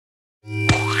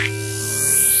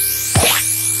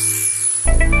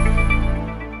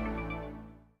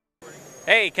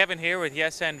Hey, Kevin here with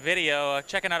YesN Video,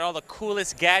 checking out all the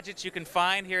coolest gadgets you can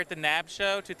find here at the NAB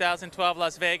Show 2012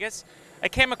 Las Vegas. I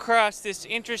came across this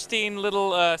interesting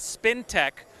little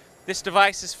Spintec. This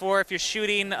device is for if you're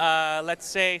shooting, let's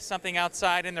say, something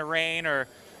outside in the rain or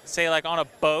say like on a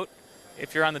boat,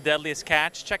 if you're on the deadliest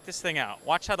catch. Check this thing out.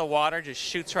 Watch how the water just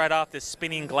shoots right off this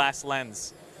spinning glass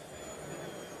lens.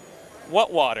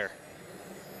 What water?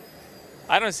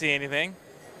 I don't see anything.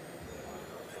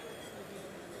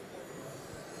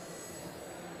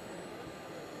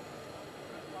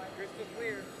 Crystal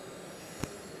clear.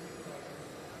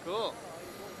 Cool.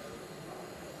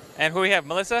 And who we have,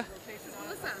 Melissa? This is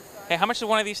Melissa. Hey, how much does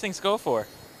one of these things go for?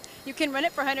 You can rent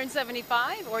it for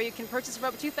 $175, or you can purchase for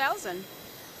up to $2,000.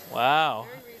 Wow.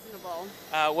 Very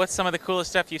reasonable. What's some of the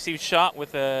coolest stuff you've seen shot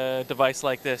with a device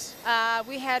like this?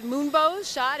 We had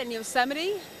moonbows shot in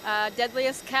Yosemite,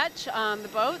 deadliest catch on the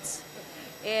boats,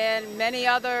 and many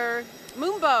other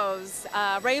moonbows,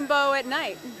 rainbow at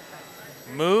night.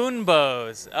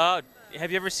 Moonbows. Oh, have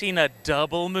you ever seen a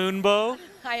double moonbow?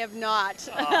 I have not.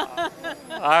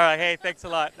 All right. Hey, thanks a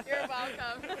lot. You're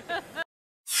welcome.